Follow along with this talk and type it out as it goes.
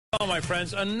Well, my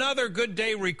friends, another good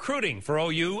day recruiting for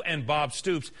OU and Bob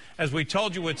Stoops. As we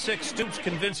told you at 6, Stoops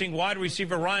convincing wide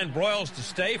receiver Ryan Broyles to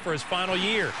stay for his final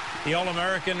year. The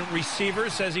All-American receiver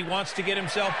says he wants to get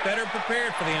himself better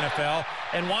prepared for the NFL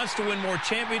and wants to win more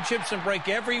championships and break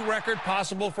every record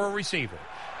possible for a receiver.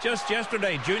 Just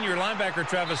yesterday, junior linebacker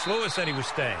Travis Lewis said he was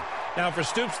staying. Now, for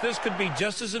Stoops, this could be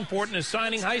just as important as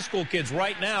signing high school kids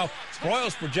right now.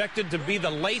 Broyles projected to be the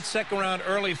late second round,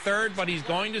 early third, but he's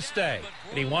going to stay,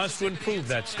 and he wants to improve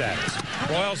that status.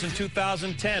 Broyles in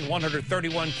 2010,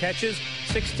 131 catches,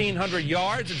 1,600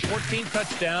 yards, and 14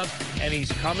 touchdowns, and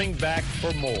he's coming back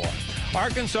for more.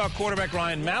 Arkansas quarterback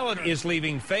Ryan Mallett is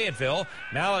leaving Fayetteville.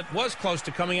 Mallett was close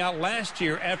to coming out last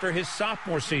year after his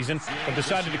sophomore season, but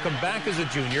decided to come back as a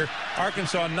junior.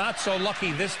 Arkansas not so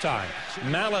lucky this time.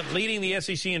 Mallett leading the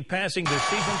SEC in passing this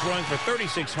season, throwing for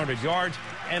 3,600 yards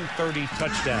and 30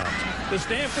 touchdowns. The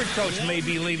Stanford coach may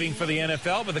be leaving for the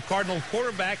NFL, but the Cardinal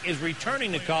quarterback is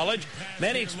returning to college.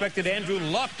 Many expected Andrew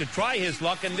Luck to try his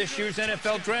luck in this year's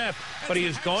NFL draft, but he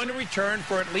is going to return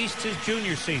for at least his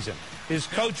junior season. His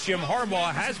coach, Jim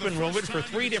Harbaugh, has been rumored for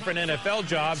 3 different NFL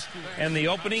jobs and the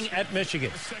opening at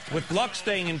Michigan. With Luck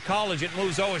staying in college, it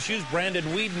moves OSU's Brandon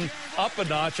Weeden up a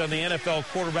notch on the NFL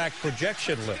quarterback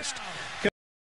projection list.